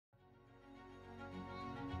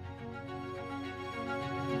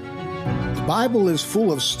Bible is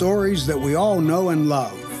full of stories that we all know and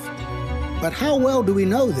love. But how well do we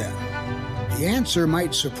know them? The answer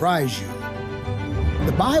might surprise you.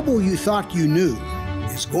 The Bible you thought you knew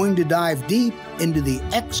is going to dive deep into the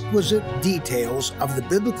exquisite details of the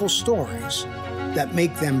biblical stories that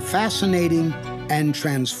make them fascinating and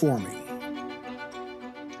transforming.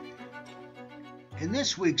 In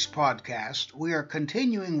this week's podcast, we are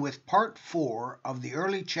continuing with part 4 of the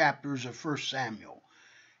early chapters of 1 Samuel,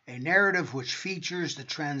 a narrative which features the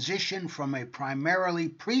transition from a primarily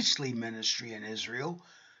priestly ministry in Israel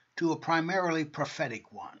to a primarily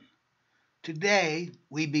prophetic one. Today,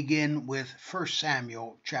 we begin with 1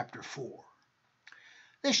 Samuel chapter 4.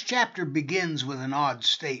 This chapter begins with an odd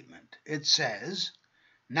statement. It says,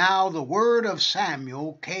 "Now the word of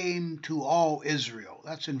Samuel came to all Israel."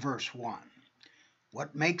 That's in verse 1.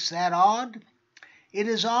 What makes that odd? It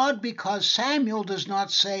is odd because Samuel does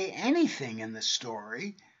not say anything in the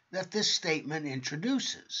story that this statement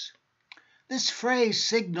introduces. This phrase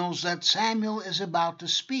signals that Samuel is about to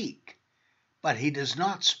speak, but he does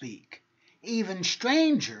not speak. Even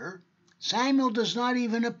stranger, Samuel does not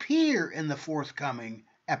even appear in the forthcoming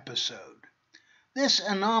episode. This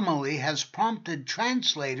anomaly has prompted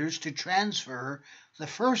translators to transfer the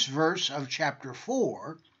first verse of chapter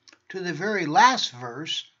 4 to the very last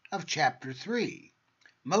verse of chapter 3.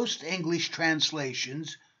 Most English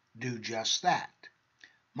translations do just that.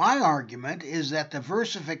 My argument is that the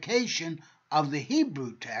versification of the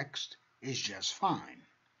Hebrew text is just fine.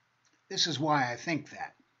 This is why I think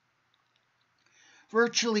that.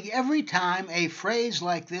 Virtually every time a phrase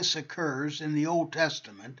like this occurs in the Old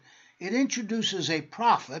Testament, it introduces a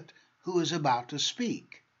prophet who is about to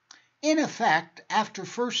speak. In effect, after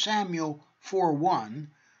 1 Samuel 4:1,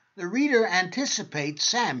 the reader anticipates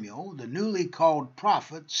Samuel, the newly called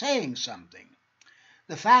prophet, saying something.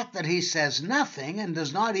 The fact that he says nothing and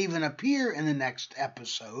does not even appear in the next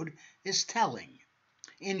episode is telling.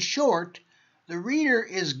 In short, the reader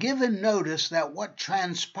is given notice that what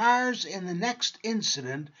transpires in the next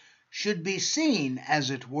incident should be seen, as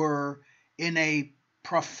it were, in a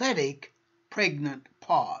prophetic pregnant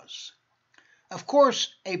pause. Of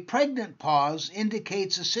course, a pregnant pause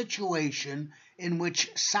indicates a situation in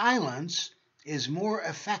which silence is more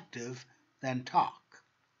effective than talk.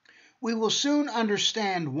 We will soon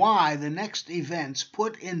understand why the next events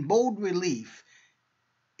put in bold relief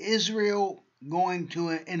Israel going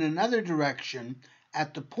in another direction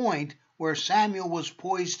at the point where Samuel was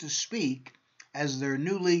poised to speak as their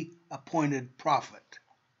newly appointed prophet.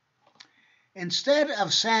 Instead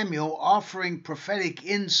of Samuel offering prophetic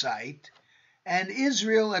insight and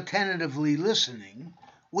Israel attentively listening,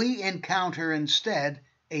 we encounter instead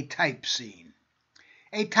a type scene.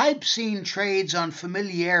 A type scene trades on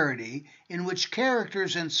familiarity in which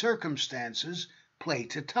characters and circumstances play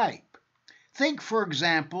to type. Think, for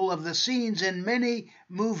example, of the scenes in many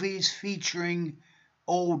movies featuring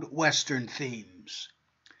old Western themes.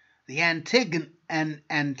 The antagonist,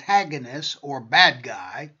 or bad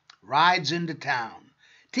guy, rides into town.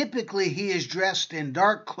 Typically, he is dressed in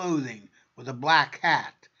dark clothing with a black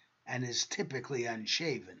hat and is typically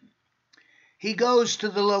unshaven. He goes to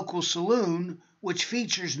the local saloon, which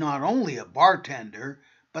features not only a bartender,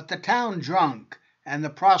 but the town drunk and the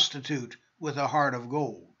prostitute with a heart of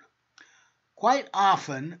gold. Quite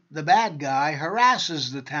often, the bad guy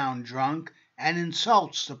harasses the town drunk and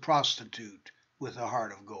insults the prostitute with a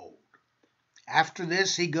heart of gold. After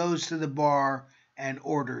this, he goes to the bar and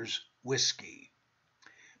orders whiskey.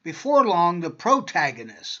 Before long, the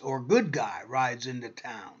protagonist, or good guy, rides into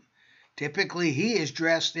town. Typically, he is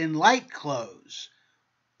dressed in light clothes,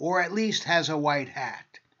 or at least has a white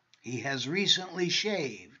hat. He has recently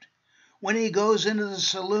shaved. When he goes into the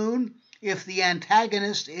saloon, if the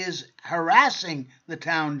antagonist is harassing the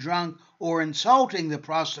town drunk or insulting the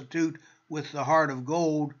prostitute with the heart of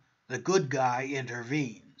gold, the good guy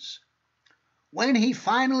intervenes. When he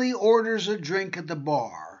finally orders a drink at the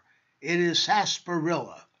bar, it is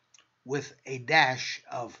sarsaparilla with a dash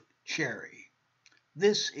of cherry.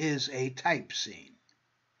 This is a type scene.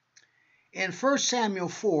 In 1 Samuel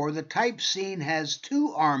 4, the type scene has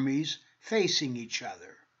two armies facing each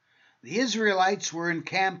other. The Israelites were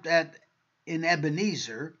encamped in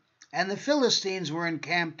Ebenezer, and the Philistines were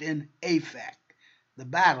encamped in Aphek. The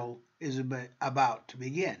battle is about to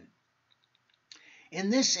begin. In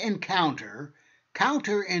this encounter,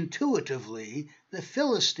 counterintuitively, the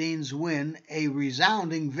Philistines win a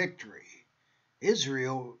resounding victory.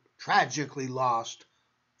 Israel tragically lost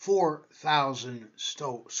 4,000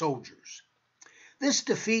 soldiers. This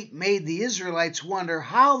defeat made the Israelites wonder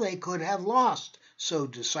how they could have lost so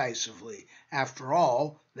decisively. After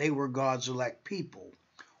all, they were God's elect people.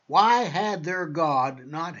 Why had their God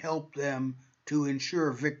not helped them to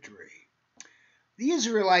ensure victory? The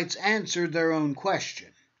Israelites answered their own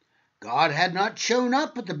question. God had not shown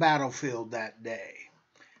up at the battlefield that day.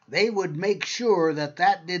 They would make sure that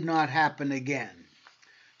that did not happen again.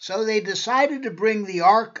 So they decided to bring the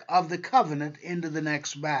Ark of the Covenant into the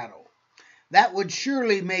next battle. That would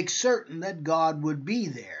surely make certain that God would be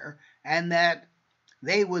there and that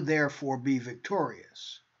they would therefore be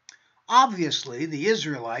victorious. Obviously, the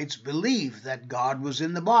Israelites believed that God was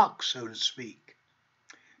in the box, so to speak.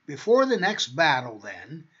 Before the next battle,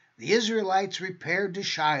 then, the Israelites repaired to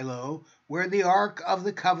Shiloh, where the Ark of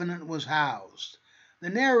the Covenant was housed. The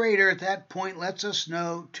narrator at that point lets us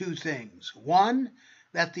know two things. One,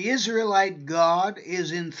 that the Israelite God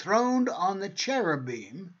is enthroned on the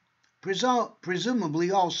cherubim,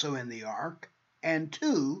 presumably also in the ark, and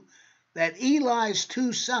two, that Eli's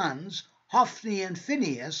two sons, Hophni and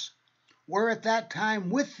Phinehas, were at that time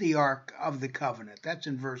with the Ark of the Covenant. That's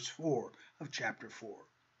in verse 4 of chapter 4.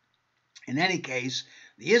 In any case,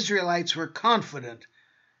 the Israelites were confident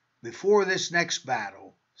before this next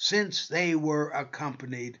battle, since they were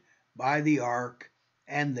accompanied by the ark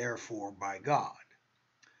and therefore by God.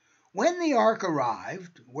 When the ark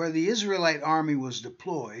arrived, where the Israelite army was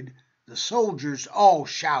deployed, the soldiers all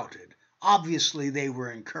shouted. Obviously, they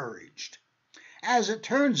were encouraged. As it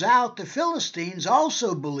turns out, the Philistines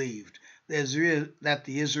also believed that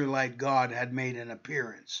the Israelite God had made an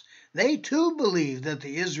appearance. They too believed that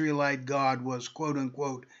the Israelite God was,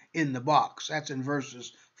 quote-unquote, in the box. That's in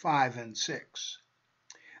verses 5 and 6.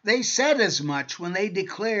 They said as much when they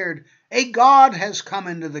declared, "A God has come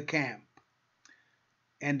into the camp."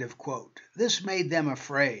 End of quote. This made them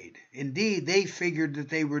afraid. Indeed, they figured that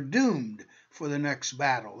they were doomed for the next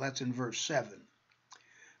battle. That's in verse 7.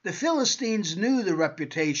 The Philistines knew the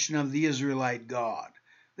reputation of the Israelite God.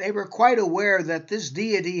 They were quite aware that this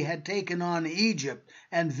deity had taken on Egypt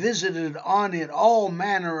and visited on it all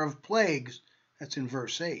manner of plagues. That's in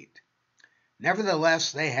verse 8.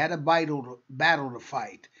 Nevertheless, they had a battle to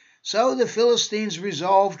fight. So the Philistines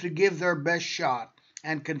resolved to give their best shot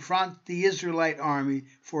and confront the Israelite army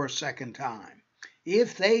for a second time.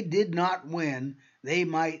 If they did not win, they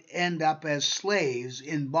might end up as slaves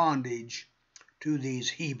in bondage to these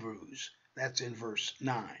Hebrews. That's in verse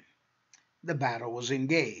 9. The battle was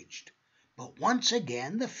engaged, but once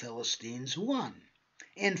again the Philistines won.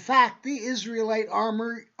 In fact, the Israelite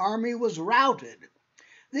army was routed.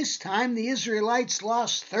 This time the Israelites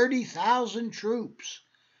lost 30,000 troops.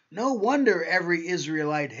 No wonder every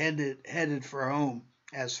Israelite headed for home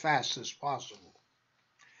as fast as possible.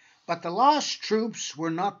 But the lost troops were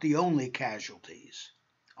not the only casualties.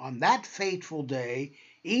 On that fateful day,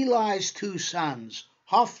 Eli's two sons,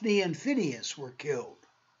 Hophni and Phinehas, were killed.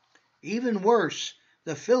 Even worse,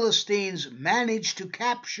 the Philistines managed to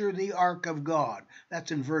capture the Ark of God. That's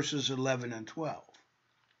in verses 11 and 12.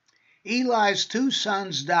 Eli's two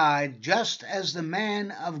sons died just as the man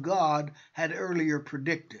of God had earlier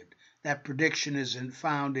predicted. That prediction is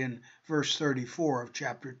found in verse 34 of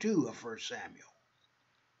chapter 2 of 1 Samuel.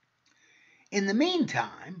 In the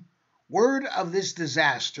meantime, word of this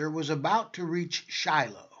disaster was about to reach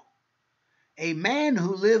Shiloh. A man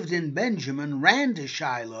who lived in Benjamin ran to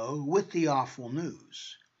Shiloh with the awful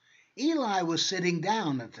news. Eli was sitting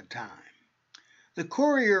down at the time. The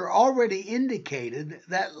courier already indicated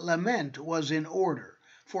that lament was in order,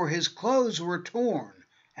 for his clothes were torn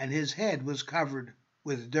and his head was covered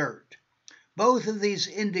with dirt. Both of these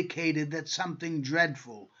indicated that something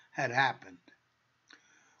dreadful had happened.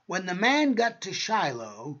 When the man got to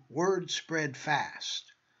Shiloh, word spread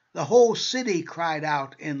fast. The whole city cried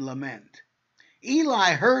out in lament.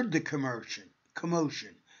 Eli heard the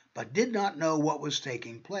commotion, but did not know what was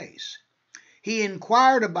taking place. He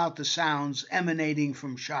inquired about the sounds emanating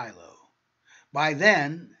from Shiloh. By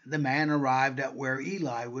then, the man arrived at where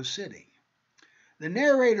Eli was sitting. The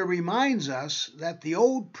narrator reminds us that the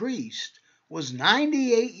old priest was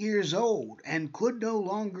 98 years old and could no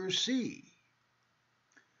longer see.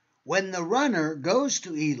 When the runner goes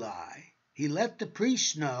to Eli, he let the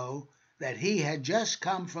priest know that he had just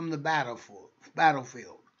come from the battlefield.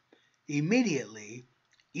 Immediately,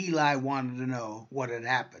 Eli wanted to know what had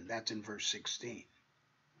happened. That's in verse 16.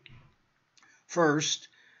 First,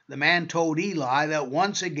 the man told Eli that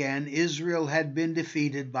once again Israel had been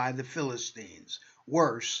defeated by the Philistines.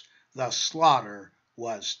 Worse, the slaughter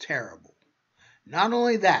was terrible. Not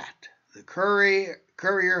only that, the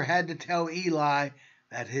courier had to tell Eli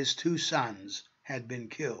that his two sons had been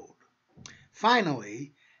killed.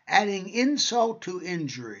 Finally, adding insult to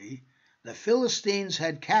injury, the Philistines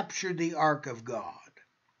had captured the Ark of God.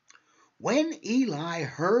 When Eli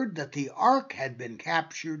heard that the ark had been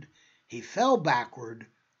captured, he fell backward,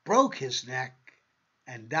 broke his neck,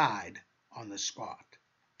 and died on the spot.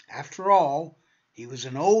 After all, he was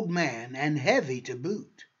an old man and heavy to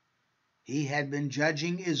boot. He had been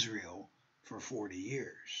judging Israel for 40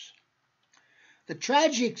 years. The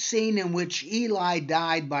tragic scene in which Eli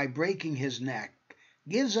died by breaking his neck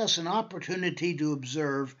gives us an opportunity to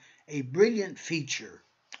observe a brilliant feature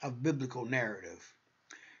of biblical narrative.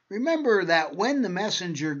 Remember that when the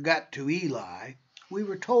messenger got to Eli, we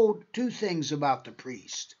were told two things about the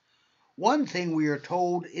priest. One thing we are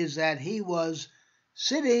told is that he was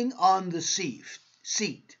sitting on the seat.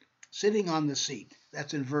 Sitting on the seat.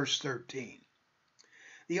 That's in verse 13.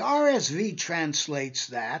 The RSV translates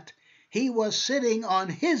that he was sitting on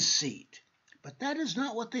his seat, but that is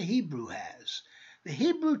not what the Hebrew has. The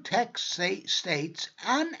Hebrew text states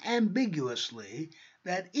unambiguously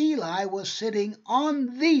that Eli was sitting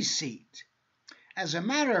on the seat. As a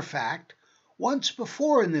matter of fact, once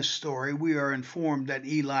before in this story we are informed that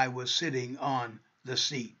Eli was sitting on the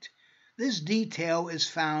seat. This detail is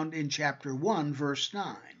found in chapter 1, verse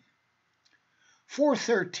 9.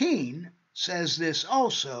 4:13 says this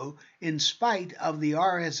also in spite of the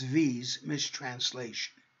RSV's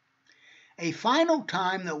mistranslation. A final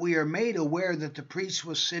time that we are made aware that the priest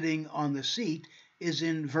was sitting on the seat is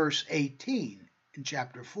in verse 18 in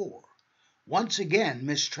chapter 4, once again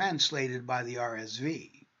mistranslated by the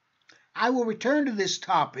RSV. I will return to this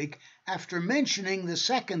topic after mentioning the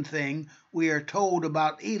second thing we are told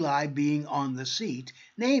about Eli being on the seat,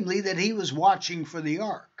 namely that he was watching for the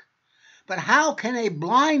ark. But how can a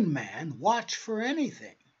blind man watch for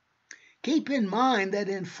anything? Keep in mind that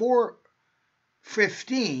in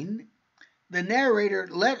 4:15, the narrator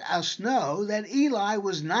let us know that Eli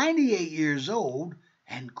was 98 years old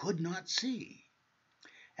and could not see.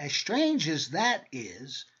 As strange as that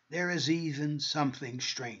is, there is even something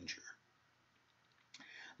stranger.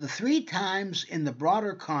 The three times in the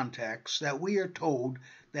broader context that we are told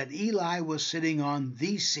that Eli was sitting on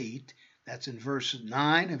the seat, that's in verse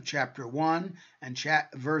 9 of chapter 1 and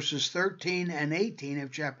verses 13 and 18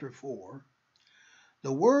 of chapter 4,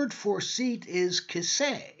 the word for seat is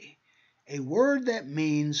kiseh, a word that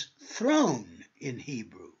means throne in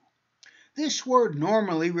Hebrew. This word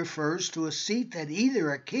normally refers to a seat that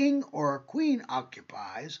either a king or a queen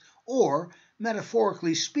occupies, or,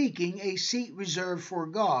 metaphorically speaking, a seat reserved for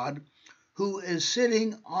God, who is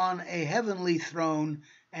sitting on a heavenly throne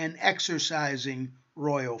and exercising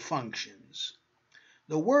royal functions.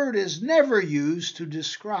 The word is never used to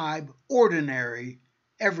describe ordinary,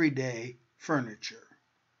 everyday furniture.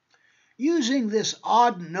 Using this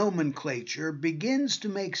odd nomenclature begins to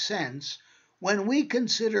make sense when we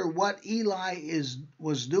consider what Eli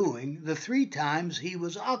was doing the three times he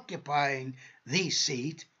was occupying the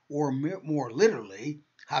seat, or more literally,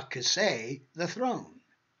 hakiseh, the throne.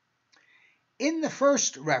 In the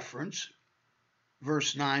first reference,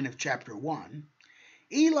 verse 9 of chapter 1,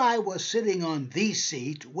 Eli was sitting on the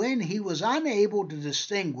seat when he was unable to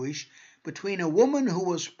distinguish between a woman who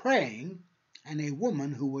was praying and a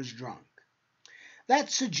woman who was drunk.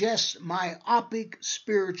 That suggests myopic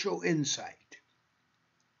spiritual insight.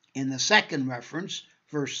 In the second reference,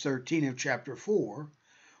 verse 13 of chapter 4,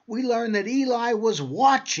 we learn that Eli was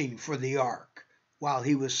watching for the ark while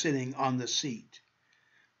he was sitting on the seat.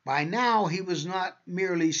 By now, he was not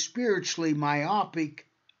merely spiritually myopic,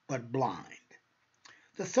 but blind.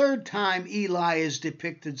 The third time Eli is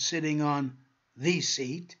depicted sitting on the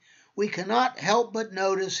seat, we cannot help but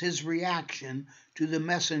notice his reaction to the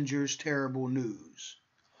messenger's terrible news.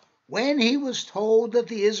 When he was told that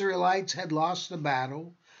the Israelites had lost the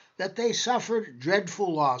battle, that they suffered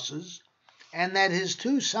dreadful losses, and that his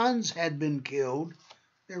two sons had been killed,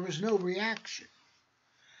 there was no reaction.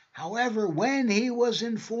 However, when he was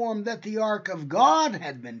informed that the Ark of God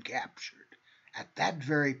had been captured, at that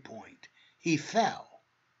very point, he fell,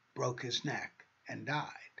 broke his neck, and died.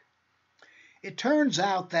 It turns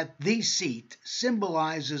out that the seat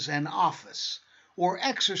symbolizes an office, or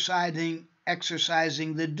exercising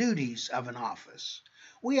the duties of an office.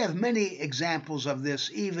 We have many examples of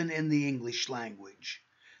this even in the English language.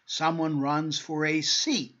 Someone runs for a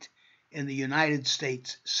seat in the United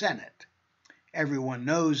States Senate. Everyone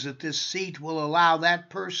knows that this seat will allow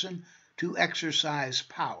that person to exercise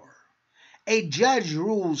power. A judge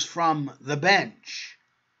rules from the bench,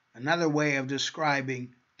 another way of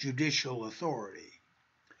describing judicial authority.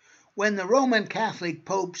 When the Roman Catholic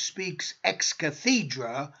Pope speaks ex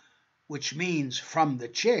cathedra, which means from the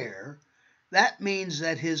chair, that means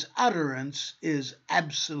that his utterance is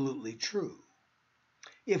absolutely true.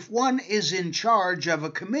 If one is in charge of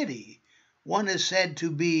a committee, one is said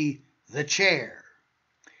to be the chair.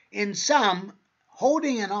 In some,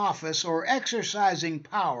 holding an office or exercising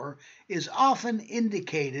power is often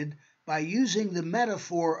indicated by using the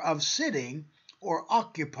metaphor of sitting or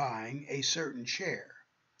occupying a certain chair.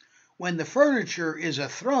 When the furniture is a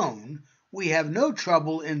throne, we have no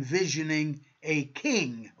trouble envisioning a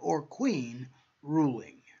king or queen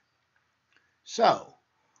ruling. So,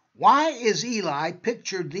 why is Eli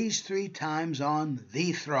pictured these 3 times on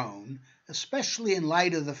the throne, especially in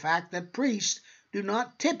light of the fact that priests do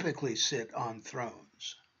not typically sit on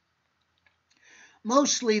thrones?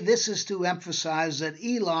 Mostly this is to emphasize that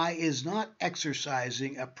Eli is not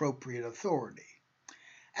exercising appropriate authority.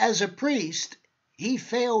 As a priest, he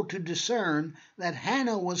failed to discern that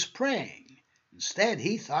Hannah was praying. Instead,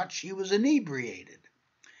 he thought she was inebriated.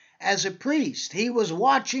 As a priest, he was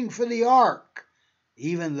watching for the ark,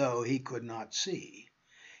 even though he could not see.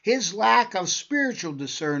 His lack of spiritual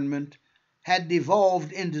discernment had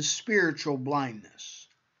devolved into spiritual blindness.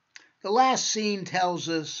 The last scene tells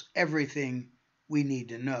us everything we need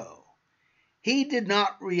to know. He did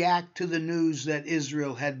not react to the news that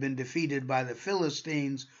Israel had been defeated by the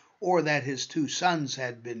Philistines or that his 2 sons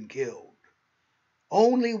had been killed.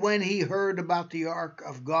 Only when he heard about the Ark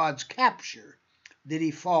of God's capture did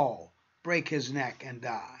he fall, break his neck, and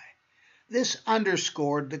die. This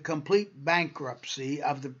underscored the complete bankruptcy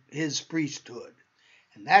of his priesthood,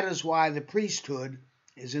 and that is why the priesthood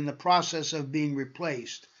is in the process of being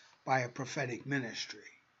replaced by a prophetic ministry.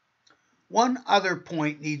 One other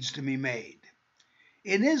point needs to be made.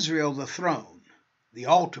 In Israel, the throne, the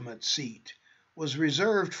ultimate seat, was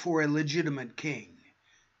reserved for a legitimate king.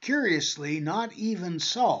 Curiously, not even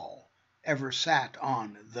Saul ever sat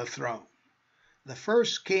on the throne. The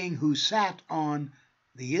first king who sat on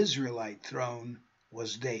the Israelite throne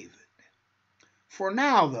was David. For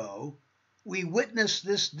now, though, we witness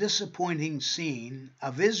this disappointing scene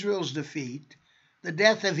of Israel's defeat, the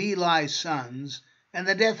death of Eli's sons, and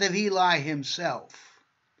the death of Eli himself.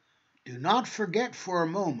 Do not forget for a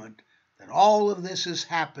moment that all of this is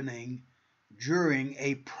happening during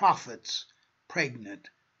a prophet's pregnant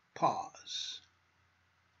pause.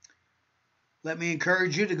 Let me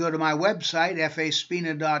encourage you to go to my website,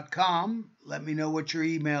 faspina.com. Let me know what your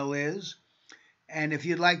email is. And if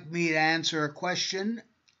you'd like me to answer a question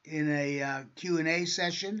in a Q&A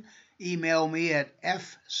session, email me at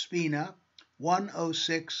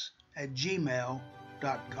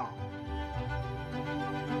fspina106@gmail.com.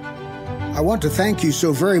 I want to thank you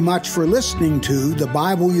so very much for listening to The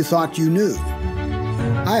Bible You Thought You Knew.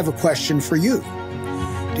 I have a question for you.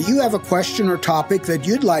 Do you have a question or topic that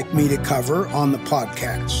you'd like me to cover on the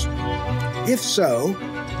podcast? If so,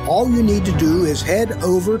 all you need to do is head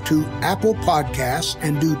over to Apple Podcasts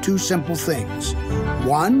and do 2 simple things.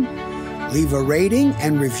 1, leave a rating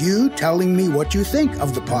and review telling me what you think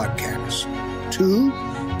of the podcast. 2,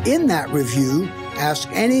 in that review, ask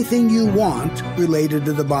anything you want related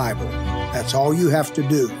to the Bible. That's all you have to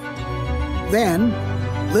do. Then,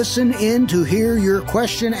 listen in to hear your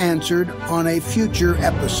question answered on a future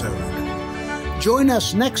episode. Join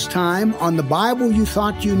us next time on The Bible You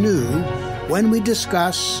Thought You Knew when we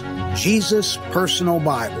discuss Jesus' personal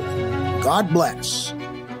Bible. God bless.